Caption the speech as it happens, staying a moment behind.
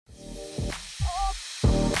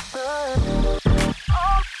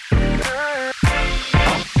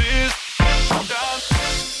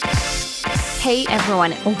Hey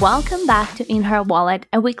everyone, welcome back to In Her Wallet,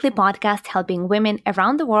 a weekly podcast helping women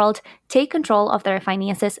around the world take control of their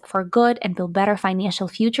finances for good and build better financial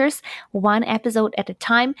futures, one episode at a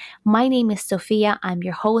time. My name is Sophia. I'm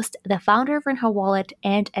your host, the founder of In Her Wallet,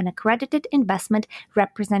 and an accredited investment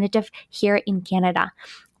representative here in Canada.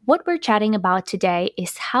 What we're chatting about today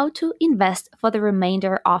is how to invest for the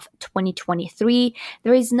remainder of 2023.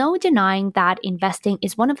 There is no denying that investing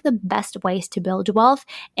is one of the best ways to build wealth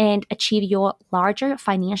and achieve your larger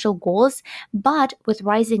financial goals. But with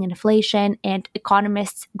rising inflation and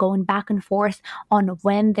economists going back and forth on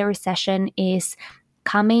when the recession is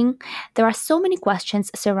coming, there are so many questions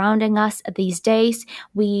surrounding us these days.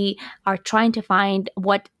 We are trying to find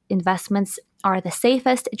what investments are the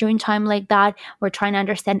safest during time like that. We're trying to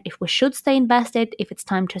understand if we should stay invested, if it's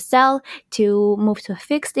time to sell, to move to a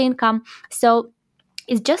fixed income. So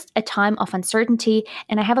it's just a time of uncertainty,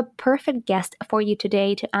 and I have a perfect guest for you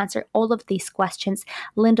today to answer all of these questions.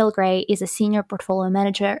 Lyndell is a senior portfolio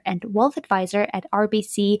manager and wealth advisor at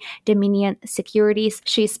RBC Dominion Securities.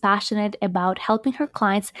 She's passionate about helping her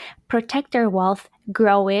clients protect their wealth,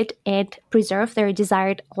 grow it, and preserve their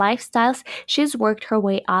desired lifestyles. She's worked her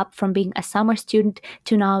way up from being a summer student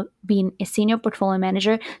to now being a senior portfolio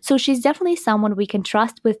manager. So she's definitely someone we can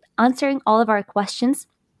trust with answering all of our questions.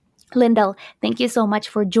 Lyndell, thank you so much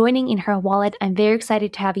for joining In Her Wallet. I'm very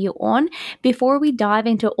excited to have you on. Before we dive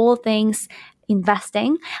into all things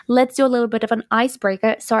investing, let's do a little bit of an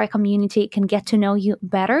icebreaker so our community can get to know you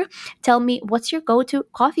better. Tell me, what's your go-to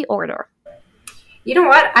coffee order? You know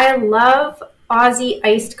what? I love Aussie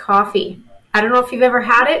iced coffee. I don't know if you've ever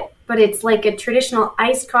had it, but it's like a traditional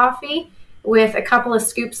iced coffee with a couple of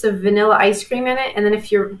scoops of vanilla ice cream in it. And then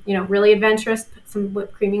if you're, really adventurous, put some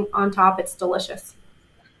whipped cream on top. It's delicious.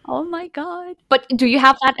 Oh my God. But do you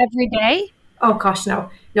have that every day? Oh gosh, no.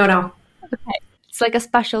 No. Okay. It's like a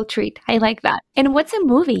special treat. I like that. And what's a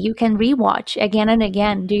movie you can rewatch again and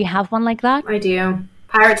again? Do you have one like that? I do.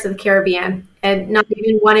 Pirates of the Caribbean. And not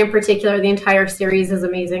even one in particular. The entire series is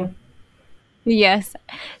amazing. Yes.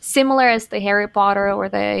 Similar as the Harry Potter or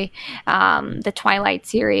the Twilight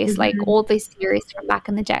series, like all these series from back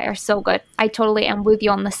in the day are so good. I totally am with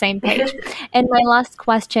you on the same page. And my last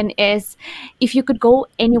question is, if you could go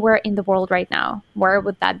anywhere in the world right now, where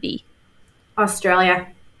would that be? Australia,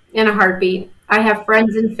 in a heartbeat. I have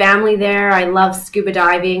friends and family there. I love scuba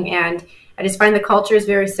diving, and I just find the culture is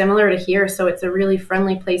very similar to here. So it's a really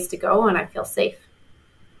friendly place to go, and I feel safe.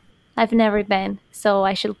 I've never been, so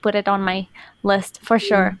I should put it on my list for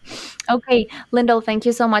sure. Okay, Lyndell, thank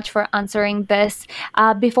you so much for answering this.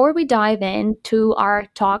 Before we dive into our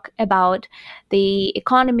talk about the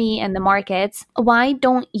economy and the markets, why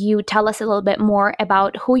don't you tell us a little bit more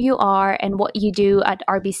about who you are and what you do at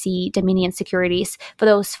RBC Dominion Securities for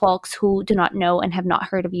those folks who do not know and have not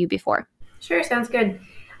heard of you before? Sure, sounds good.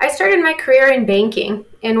 I started my career in banking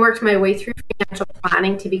and worked my way through financial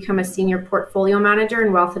planning to become a senior portfolio manager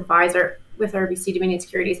and wealth advisor with RBC Dominion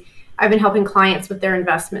Securities. I've been helping clients with their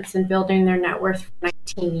investments and building their net worth for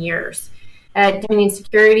 19 years. At Dominion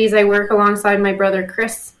Securities, I work alongside my brother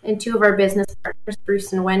Chris and two of our business partners,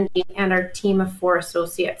 Bruce and Wendy, and our team of 4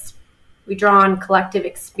 associates. We draw on collective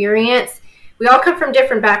experience. We all come from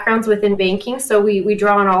different backgrounds within banking, so we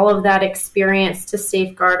draw on all of that experience to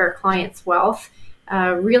safeguard our clients' wealth.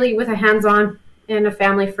 Really with a hands-on and a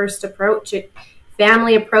family-first approach.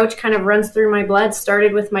 Family approach kind of runs through my blood.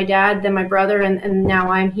 Started with my dad, then my brother, and now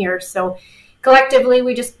I'm here. So collectively,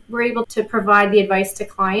 we're able to provide the advice to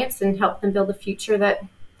clients and help them build the future that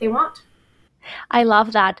they want. I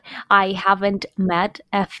love that. I haven't met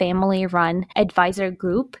a family-run advisor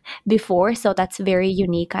group before, so that's very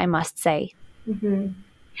unique, I must say.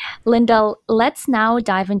 Lyndell, let's now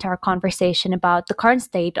dive into our conversation about the current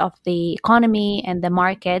state of the economy and the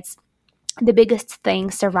markets. The biggest thing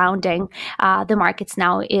surrounding the markets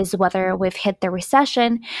now is whether we've hit the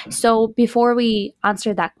recession. So before we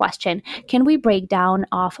answer that question, can we break down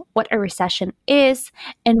of what a recession is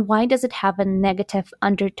and why does it have a negative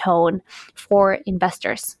undertone for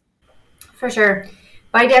investors? For sure.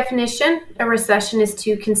 By definition, a recession is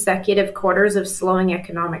 2 consecutive quarters of slowing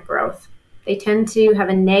economic growth. They tend to have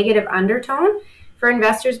a negative undertone for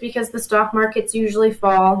investors because the stock markets usually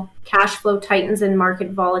fall, cash flow tightens, and market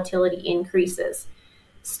volatility increases.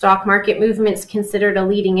 Stock market movements considered a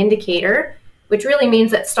leading indicator, which really means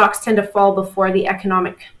that stocks tend to fall before the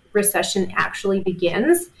economic recession actually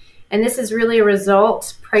begins. And this is really a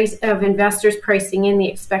result of investors pricing in the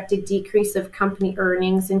expected decrease of company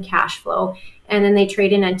earnings and cash flow, and then they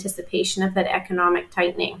trade in anticipation of that economic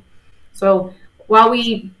tightening. So while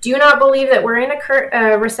we do not believe that we're in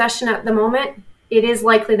a recession at the moment, it is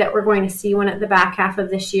likely that we're going to see one at the back half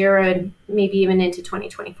of this year and maybe even into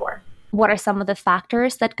 2024. What are some of the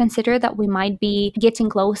factors that consider that we might be getting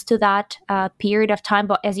close to that period of time?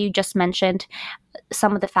 But as you just mentioned,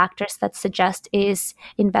 some of the factors that suggest is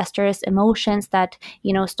investors' emotions that,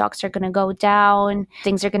 stocks are going to go down,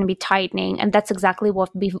 things are going to be tightening. And that's exactly what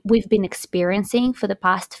we've been experiencing for the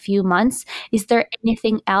past few months. Is there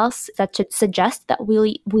anything else that should suggest that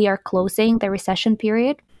we are closing the recession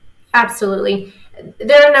period? Absolutely.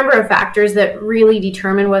 There are a number of factors that really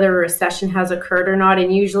determine whether a recession has occurred or not,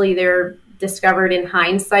 and usually they're discovered in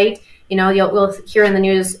hindsight. We'll hear in the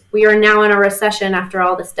news, we are now in a recession after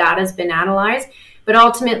all this data has been analyzed. But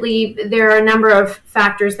ultimately, there are a number of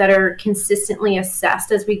factors that are consistently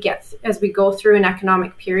assessed as we go through an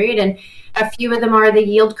economic period. And a few of them are the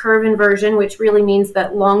yield curve inversion, which really means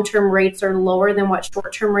that long-term rates are lower than what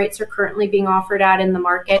short-term rates are currently being offered at in the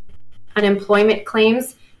market. Unemployment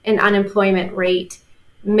claims and unemployment rate.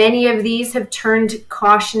 Many of these have turned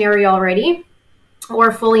cautionary already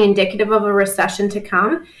or fully indicative of a recession to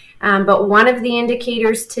come. But one of the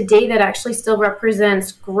indicators today that actually still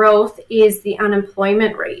represents growth is the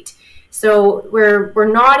unemployment rate. So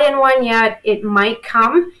we're not in one yet. It might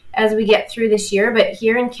come as we get through this year, but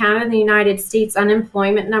here in Canada and the United States,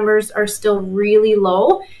 unemployment numbers are still really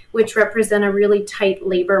low, which represent a really tight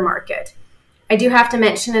labor market. I do have to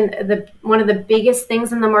mention one of the biggest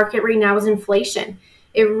things in the market right now is inflation.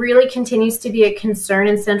 It really continues to be a concern,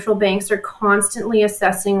 and central banks are constantly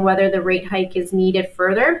assessing whether the rate hike is needed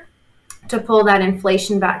further to pull that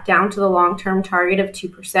inflation back down to the long-term target of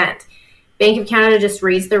 2%. Bank of Canada just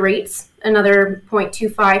raised the rates another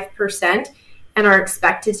 0.25% and are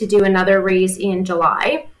expected to do another raise in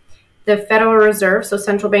July. The Federal Reserve, so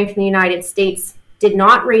central bank in the United States, did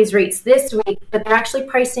not raise rates this week, but they're actually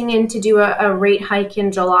pricing in to do a rate hike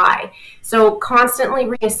in July. So constantly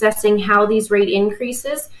reassessing how these rate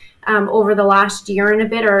increases over the last year and a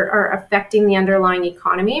bit are affecting the underlying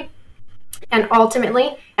economy. And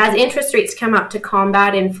ultimately, as interest rates come up to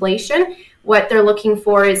combat inflation, what they're looking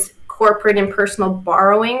for is corporate and personal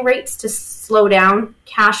borrowing rates to slow down,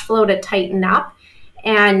 cash flow to tighten up,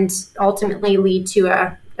 and ultimately lead to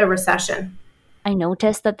a recession. I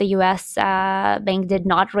noticed that the U.S. bank did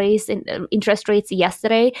not raise interest rates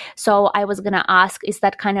yesterday. So I was going to ask, is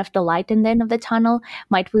that kind of the light in the end of the tunnel?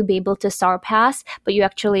 Might we be able to surpass? But you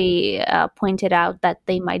actually pointed out that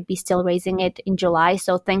they might be still raising it in July.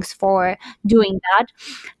 So thanks for doing that.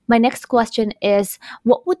 My next question is,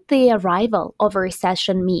 what would the arrival of a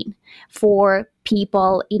recession mean for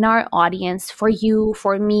people in our audience, for you,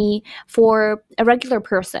 for me, for a regular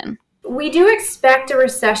person? We do expect a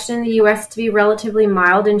recession in the U.S. to be relatively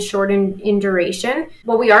mild and short in duration.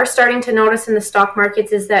 What we are starting to notice in the stock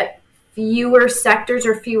markets is that fewer sectors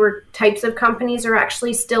or fewer types of companies are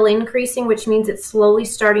actually still increasing, which means it's slowly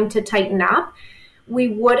starting to tighten up. We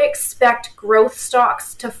would expect growth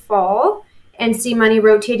stocks to fall and see money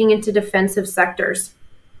rotating into defensive sectors,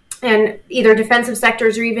 and either defensive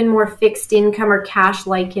sectors or even more fixed income or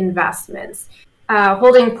cash-like investments.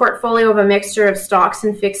 Holding a portfolio of a mixture of stocks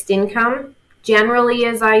and fixed income generally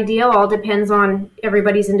is ideal. All depends on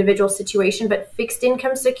everybody's individual situation, but fixed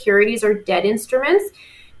income securities are debt instruments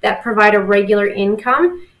that provide a regular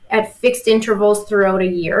income at fixed intervals throughout a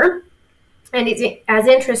year. And as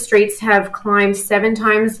interest rates have climbed 7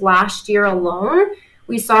 times last year alone,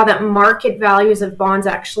 we saw that market values of bonds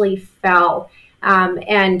actually fell.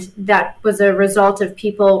 And that was a result of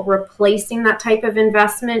people replacing that type of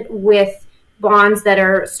investment with bonds that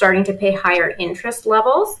are starting to pay higher interest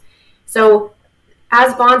levels. So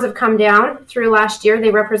as bonds have come down through last year,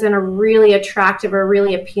 they represent a really attractive or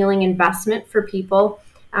really appealing investment for people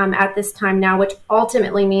at this time now, which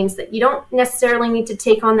ultimately means that you don't necessarily need to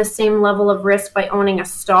take on the same level of risk by owning a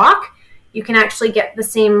stock. You can actually get the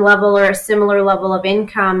same level or a similar level of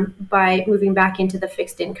income by moving back into the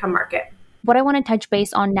fixed income market. What I want to touch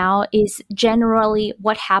base on now is generally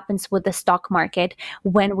what happens with the stock market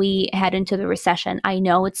when we head into the recession. I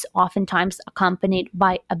know it's oftentimes accompanied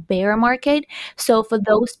by a bear market. So for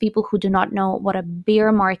those people who do not know what a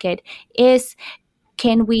bear market is,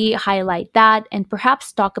 can we highlight that and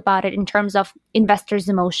perhaps talk about it in terms of investors'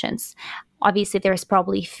 emotions? Obviously, there's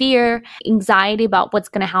probably fear, anxiety about what's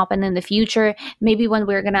going to happen in the future. Maybe when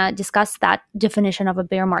we're going to discuss that definition of a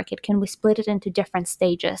bear market, can we split it into different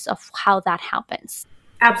stages of how that happens?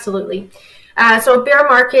 Absolutely. So a bear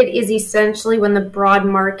market is essentially when the broad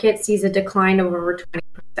market sees a decline of over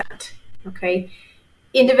 20%. Okay.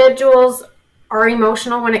 Individuals are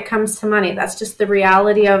emotional when it comes to money. That's just the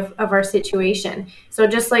reality of our situation. So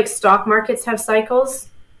just like stock markets have cycles,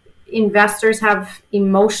 investors have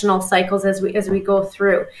emotional cycles as we go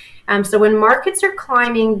through. So when markets are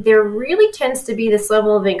climbing, there really tends to be this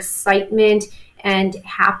level of excitement and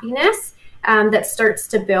happiness that starts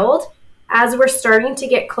to build. As we're starting to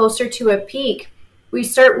get closer to a peak, we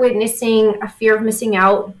start witnessing a fear of missing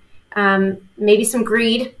out, maybe some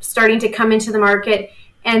greed starting to come into the market,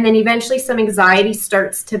 and then eventually some anxiety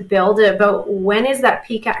starts to build about when is that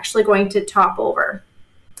peak actually going to top over.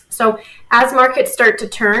 So as markets start to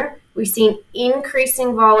turn, we've seen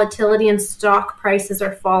increasing volatility and stock prices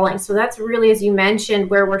are falling. So that's really, as you mentioned,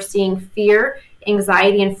 where we're seeing fear,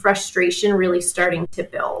 anxiety, and frustration really starting to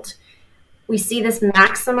build. We see this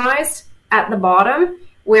maximized at the bottom,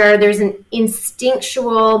 where there's an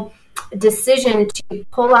instinctual decision to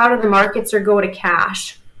pull out of the markets or go to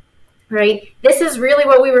cash, right? This is really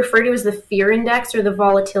what we refer to as the fear index or the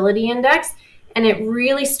volatility index. And it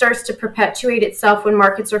really starts to perpetuate itself when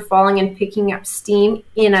markets are falling and picking up steam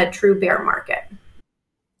in a true bear market.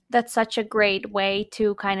 That's such a great way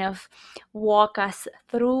to kind of walk us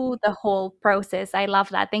through the whole process. I love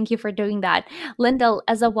that. Thank you for doing that. Lyndell,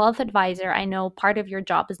 as a wealth advisor, I know part of your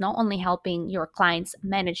job is not only helping your clients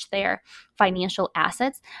manage their financial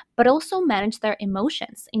assets, but also manage their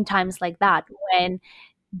emotions in times like that when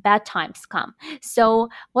bad times come. So,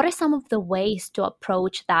 what are some of the ways to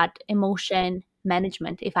approach that emotion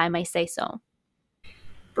management, if I may say so?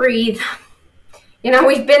 Breathe.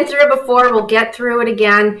 We've been through it before, we'll get through it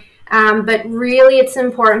again. But really, it's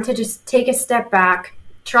important to just take a step back,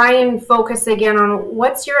 try and focus again on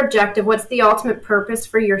what's your objective, what's the ultimate purpose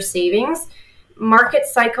for your savings. Market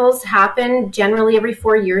cycles happen generally every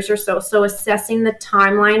 4 years or so. So assessing the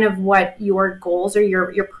timeline of what your goals or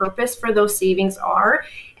your purpose for those savings are.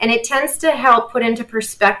 And it tends to help put into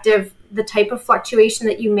perspective the type of fluctuation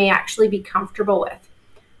that you may actually be comfortable with.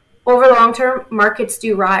 Over the long term, markets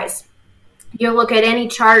do rise. You look at any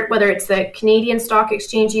chart, whether it's the Canadian Stock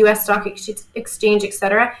Exchange, US Stock Exchange,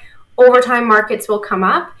 etc. Over time, markets will come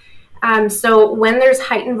up. So when there's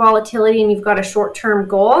heightened volatility and you've got a short-term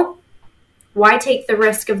goal, why take the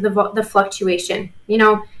risk of the fluctuation? I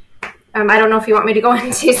don't know if you want me to go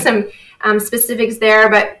into some specifics there,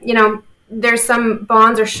 but there's some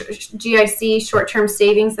bonds or GIC short-term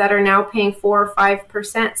savings that are now paying 4 or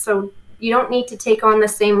 5%. So you don't need to take on the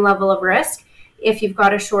same level of risk if you've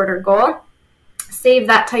got a shorter goal. Save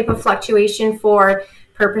that type of fluctuation for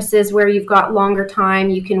purposes where you've got longer time,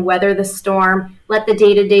 you can weather the storm, let the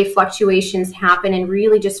day-to-day fluctuations happen, and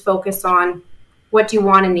really just focus on what you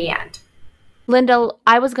want in the end. Lyndell,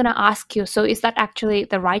 I was going to ask you, so is that actually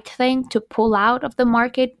the right thing to pull out of the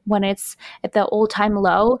market when it's at the all-time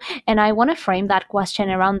low? And I want to frame that question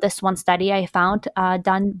around this one study I found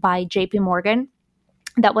done by JP Morgan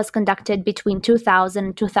that was conducted between 2000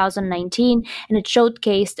 and 2019, and it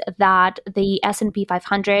showcased that the S&P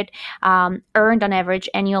 500 earned on average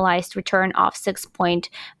annualized return of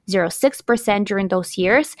 6.06% during those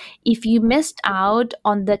years. If you missed out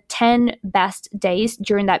on the 10 best days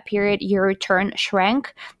during that period, your return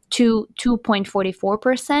shrank to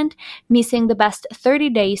 2.44%. Missing the best 30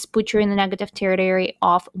 days put you in the negative territory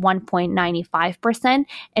of 1.95%,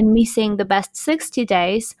 and missing the best 60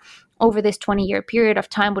 days over this 20-year period of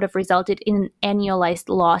time would have resulted in an annualized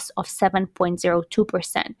loss of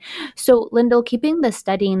 7.02%. So, Lyndell, keeping this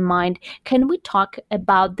study in mind, can we talk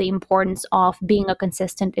about the importance of being a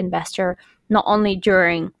consistent investor, not only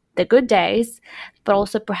during the good days, but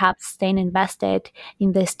also perhaps staying invested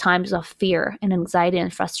in these times of fear and anxiety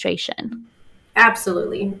and frustration?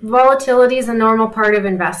 Absolutely. Volatility is a normal part of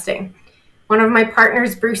investing. One of my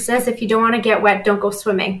partners, Bruce, says, if you don't want to get wet, don't go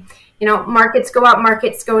swimming. Markets go up,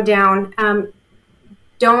 markets go down.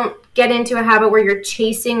 Don't get into a habit where you're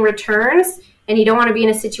chasing returns, and you don't want to be in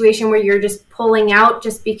a situation where you're just pulling out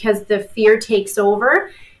just because the fear takes over.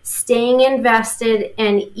 Staying invested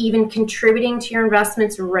and even contributing to your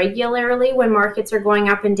investments regularly when markets are going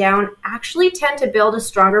up and down actually tend to build a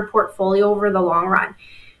stronger portfolio over the long run.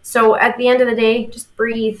 So at the end of the day, just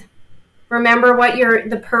breathe. Remember what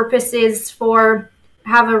the purpose is for.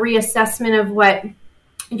 Have a reassessment of what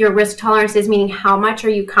your risk tolerance is, meaning how much are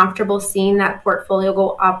you comfortable seeing that portfolio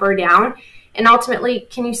go up or down? And ultimately,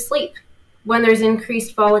 can you sleep when there's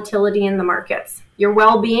increased volatility in the markets? Your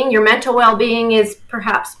well-being, your mental well-being is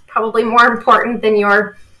probably more important than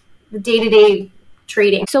your day-to-day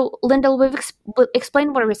trading. So, Lyndell, we've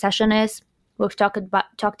explained what a recession is. We've talked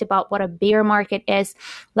about what a bear market is.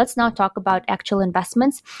 Let's now talk about actual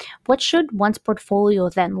investments. What should one's portfolio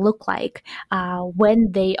then look like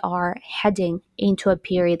when they are heading into a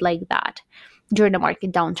period like that during a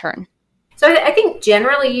market downturn? So I think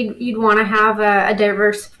generally you'd want to have a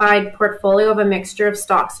diversified portfolio of a mixture of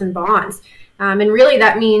stocks and bonds. And really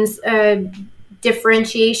that means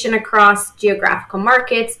differentiation across geographical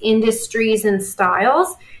markets, industries, and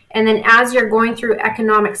styles. And then as you're going through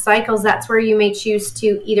economic cycles, that's where you may choose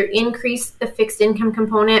to either increase the fixed income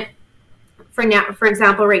component. For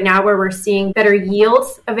example, right now where we're seeing better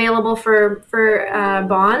yields available for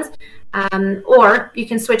bonds, or you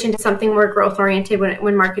can switch into something more growth oriented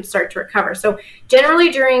when markets start to recover. So generally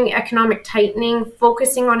during economic tightening,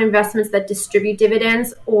 focusing on investments that distribute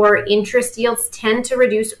dividends or interest yields tend to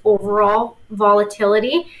reduce overall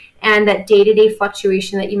volatility and that day-to-day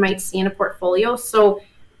fluctuation that you might see in a portfolio. So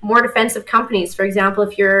more defensive companies, for example,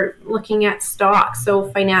 if you're looking at stocks,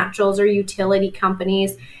 so financials or utility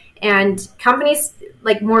companies, and companies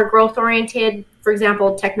like more growth oriented, for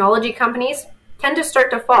example, technology companies tend to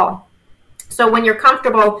start to fall. So when you're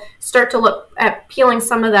comfortable, start to look at peeling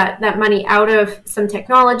some of that money out of some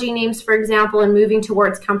technology names, for example, and moving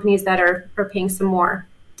towards companies that are paying some more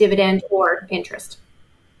dividend or interest.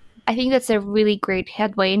 I think that's a really great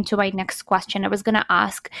headway into my next question. I was going to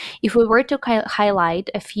ask if we were to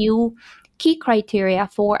highlight a few key criteria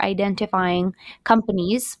for identifying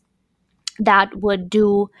companies that would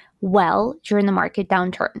do well during the market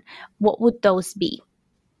downturn, what would those be?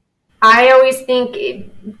 I always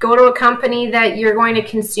think go to a company that you're going to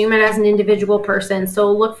consume it as an individual person.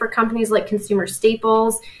 So look for companies like consumer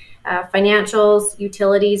staples, financials,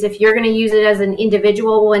 utilities. If you're going to use it as an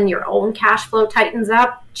individual when your own cash flow tightens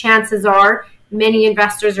up, chances are many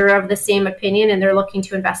investors are of the same opinion and they're looking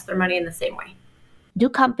to invest their money in the same way. Do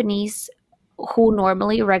companies who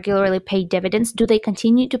normally regularly pay dividends, do they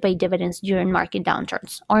continue to pay dividends during market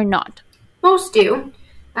downturns or not? Most do.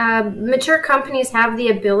 Mature companies have the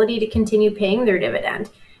ability to continue paying their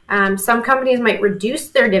dividend. Some companies might reduce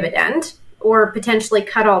their dividend or potentially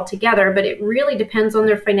cut altogether, but it really depends on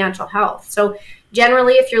their financial health. So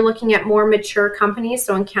generally, if you're looking at more mature companies,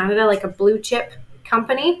 so in Canada, like a blue chip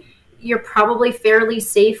company, you're probably fairly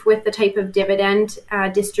safe with the type of dividend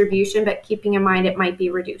distribution, but keeping in mind it might be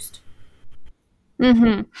reduced.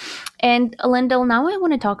 Mm-hmm. And Lyndell, now I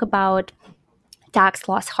want to talk about tax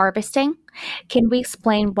loss harvesting. Can we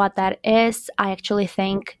explain what that is? I actually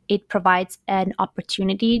think it provides an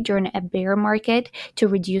opportunity during a bear market to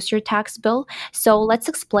reduce your tax bill. So let's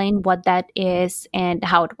explain what that is and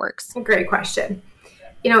how it works. Great question.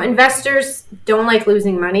 Investors don't like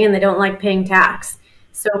losing money and they don't like paying tax.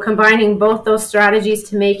 So combining both those strategies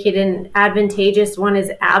to make it an advantageous one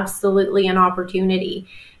is absolutely an opportunity.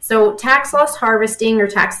 So tax loss harvesting or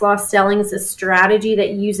tax loss selling is a strategy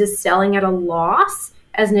that uses selling at a loss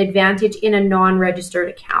as an advantage in a non-registered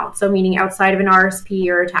account. So meaning outside of an RSP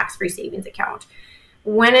or a tax-free savings account.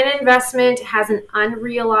 When an investment has an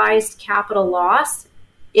unrealized capital loss,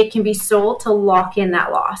 it can be sold to lock in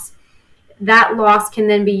that loss. That loss can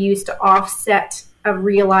then be used to offset a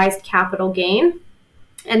realized capital gain.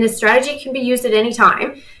 And this strategy can be used at any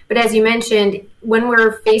time. But as you mentioned, when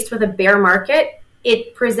we're faced with a bear market,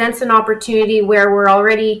 it presents an opportunity where we're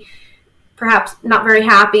already perhaps not very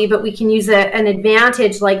happy, but we can use an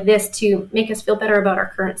advantage like this to make us feel better about our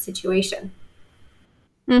current situation.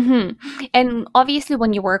 Mm-hmm. And obviously,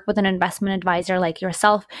 when you work with an investment advisor like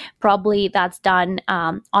yourself, probably that's done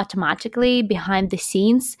automatically behind the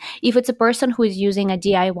scenes. If it's a person who is using a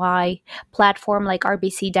DIY platform like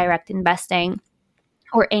RBC Direct Investing,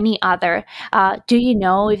 or any other, do you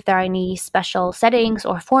know if there are any special settings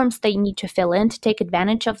or forms that you need to fill in to take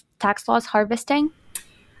advantage of tax loss harvesting?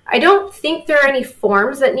 I don't think there are any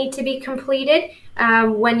forms that need to be completed.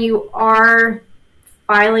 When you are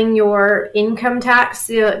filing your income tax,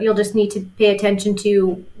 you'll just need to pay attention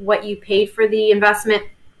to what you paid for the investment,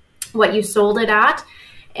 what you sold it at,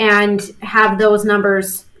 and have those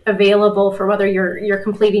numbers available for whether you're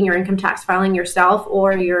completing your income tax filing yourself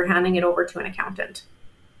or you're handing it over to an accountant.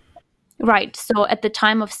 Right. So at the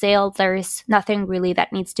time of sale, there is nothing really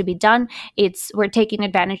that needs to be done. We're taking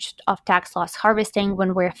advantage of tax loss harvesting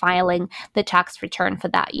when we're filing the tax return for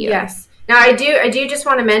that year. Yes. Now I do just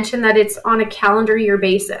want to mention that it's on a calendar year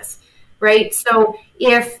basis, right? So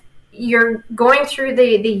if you're going through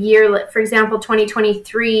the year, for example,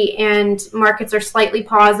 2023, and markets are slightly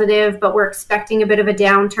positive, but we're expecting a bit of a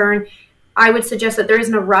downturn, I would suggest that there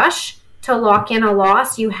isn't a rush to lock in a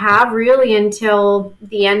loss. You have really until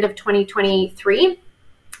the end of 2023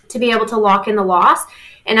 to be able to lock in the loss.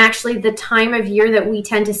 And actually the time of year that we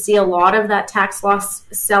tend to see a lot of that tax loss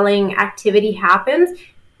selling activity happens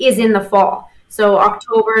is in the fall. So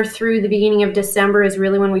October through the beginning of December is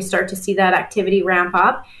really when we start to see that activity ramp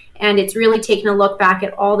up. And it's really taking a look back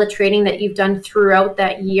at all the trading that you've done throughout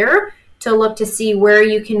that year to look to see where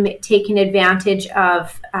you can take an advantage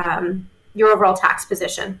of your overall tax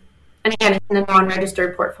position. And again, it's in a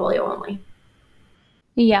non-registered portfolio only.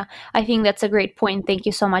 Yeah, I think that's a great point. Thank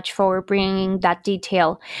you so much for bringing that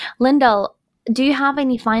detail. Lyndell, do you have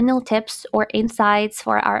any final tips or insights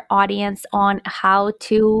for our audience on how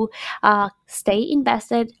to stay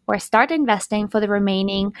invested or start investing for the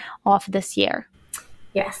remaining of this year?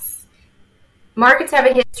 Yes. Markets have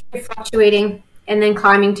a history of fluctuating and then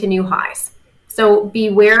climbing to new highs. So be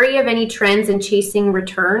wary of any trends in chasing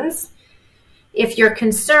returns. If you're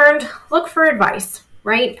concerned, look for advice,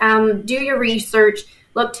 right? Do your research,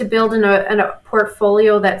 look to build a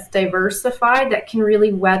portfolio that's diversified, that can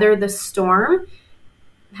really weather the storm.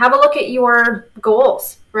 Have a look at your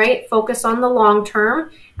goals, right? Focus on the long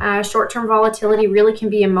term. Short-term volatility really can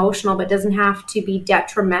be emotional, but doesn't have to be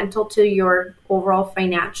detrimental to your overall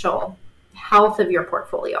financial health of your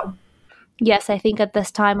portfolio. Yes, I think at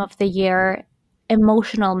this time of the year,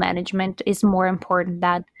 emotional management is more important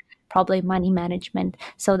than probably money management.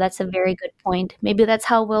 So that's a very good point. Maybe that's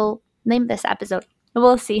how we'll name this episode.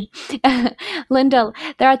 We'll see. Lyndall,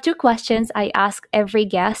 there are two questions I ask every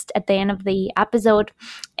guest at the end of the episode.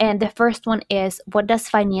 And the first one is, what does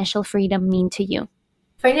financial freedom mean to you?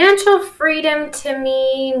 Financial freedom to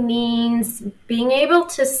me means being able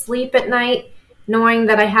to sleep at night, knowing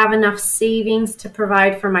that I have enough savings to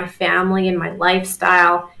provide for my family and my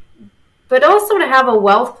lifestyle, but also to have a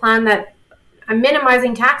wealth plan that I'm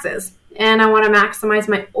minimizing taxes and I want to maximize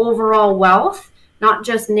my overall wealth, not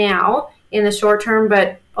just now in the short term,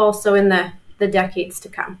 but also in the decades to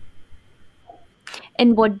come.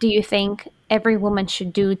 And what do you think every woman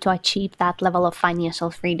should do to achieve that level of financial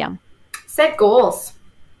freedom? Set goals.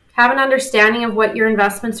 Have an understanding of what your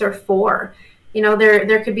investments are for. You know,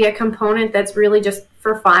 there could be a component that's really just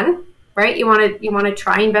for fun, right? You want to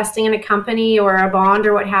try investing in a company or a bond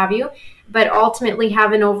or what have you, but ultimately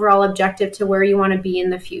have an overall objective to where you want to be in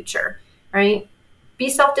the future, right? Be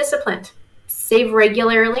self-disciplined. Save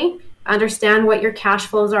regularly. Understand what your cash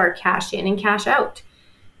flows are, cash in and cash out.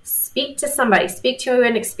 Speak to somebody, speak to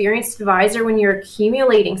an experienced advisor when you're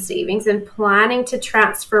accumulating savings and planning to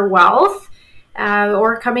transfer wealth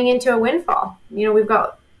or coming into a windfall. You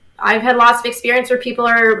know, I've had lots of experience where people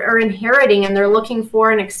are inheriting and they're looking for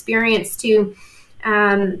an experience to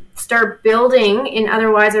start building in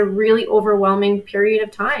otherwise a really overwhelming period of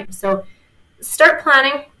time. So start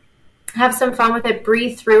planning, have some fun with it,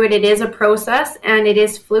 breathe through it. It is a process and it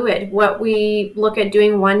is fluid. What we look at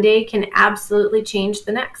doing one day can absolutely change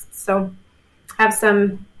the next. So have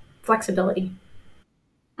some flexibility.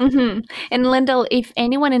 And Lyndall, if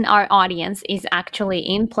anyone in our audience is actually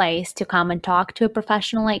in place to come and talk to a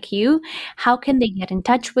professional like you, how can they get in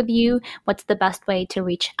touch with you? What's the best way to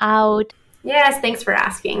reach out? Yes, thanks for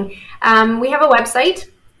asking. We have a website.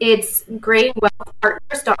 It's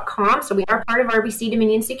greywealthpartners.com. So we are part of RBC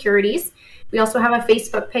Dominion Securities. We also have a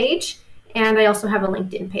Facebook page, and I also have a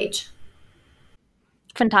LinkedIn page.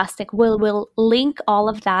 Fantastic. We'll link all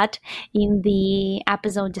of that in the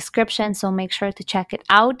episode description, so make sure to check it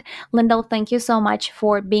out. Lyndall, thank you so much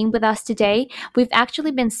for being with us today. We've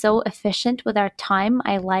actually been so efficient with our time.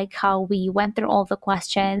 I like how we went through all the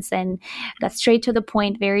questions and got straight to the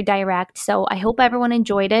point, very direct. So I hope everyone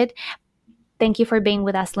enjoyed it. Thank you for being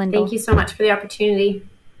with us, Lyndall. Thank you so much for the opportunity.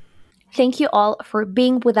 Thank you all for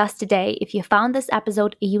being with us today. If you found this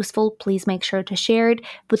episode useful, please make sure to share it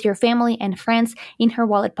with your family and friends. In Her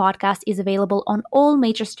Wallet podcast is available on all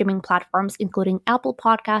major streaming platforms, including Apple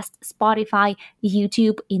Podcasts, Spotify,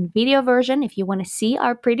 YouTube in video version if you want to see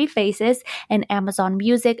our pretty faces, and Amazon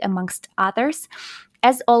Music, amongst others.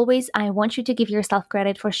 As always, I want you to give yourself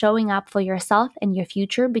credit for showing up for yourself and your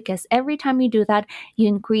future, because every time you do that, you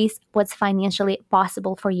increase what's financially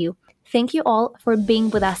possible for you. Thank you all for being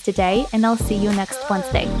with us today, and I'll see you next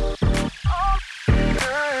Wednesday.